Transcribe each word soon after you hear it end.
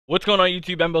What's going on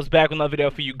YouTube? MBo's back with another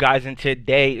video for you guys, and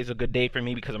today is a good day for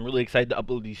me because I'm really excited to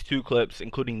upload these two clips,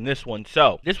 including this one.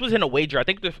 So, this was in a wager. I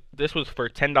think this was for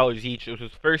 $10 each. It was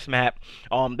his first map.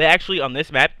 They actually, on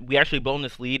this map, we actually blown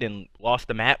this lead and lost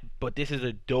the map, but this is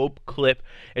a dope clip.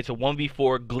 It's a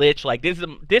 1v4 glitch. Like,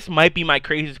 this might be my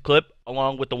craziest clip,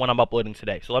 along with the one I'm uploading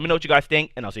today. So let me know what you guys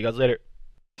think, and I'll see you guys later.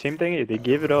 Same thing, they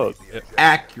gave it up.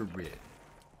 Accurate.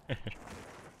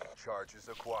 Charges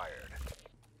acquired.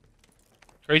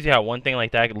 Crazy how one thing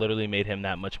like that literally made him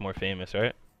that much more famous,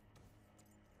 right?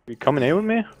 You coming in with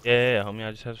me? Yeah, homie.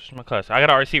 I just have to switch my class. I got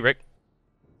an RC, Rick.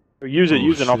 Use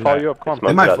it, I'll follow you up. Come on.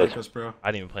 They might flank us, bro.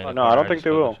 I didn't even play. No, I don't think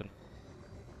they will.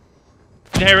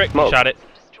 Hey, Rick, you shot it.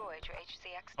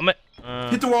 I'm at,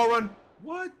 Hit the wall run.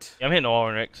 What? Yeah, I'm hitting the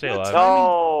wall, Rick. Stay alive.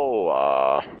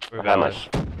 No, We're valid.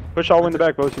 Push all in the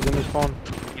back, Boz. He's in this spawn.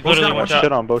 He's literally one shot.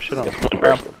 Shit on, Boz. Shit on.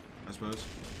 I suppose.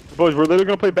 Boz, we're literally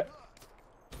gonna play back.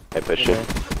 I push it.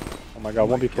 Oh my god,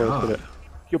 1v4, let's get it.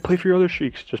 Yo, play for your other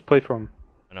streaks. Just play for him.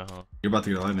 I know. You're about to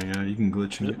get lightning, yeah? You can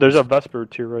glitch it. There's a Vesper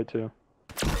to your right, too.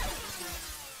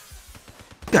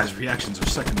 Guys' reactions are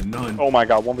second to none. Oh my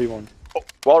god, 1v1. Oh,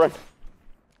 wall run.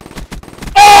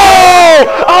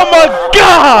 Oh! Oh my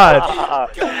god!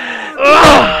 Oh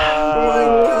my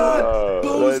god!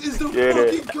 Boz is the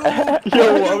fucking god!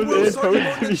 Yo, I was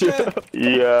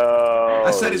in Yo.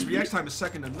 I said his reaction time is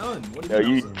second to none. What Yo,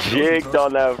 you jigged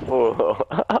on that fool.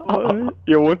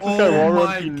 Yo, once this guy wall Oh runs,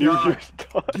 my he knew you god.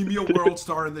 were Give me a world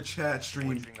star in the chat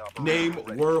stream.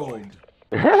 Name world.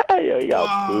 Yo, you got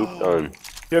Wow. pooped on.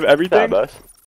 You have everything? Boz.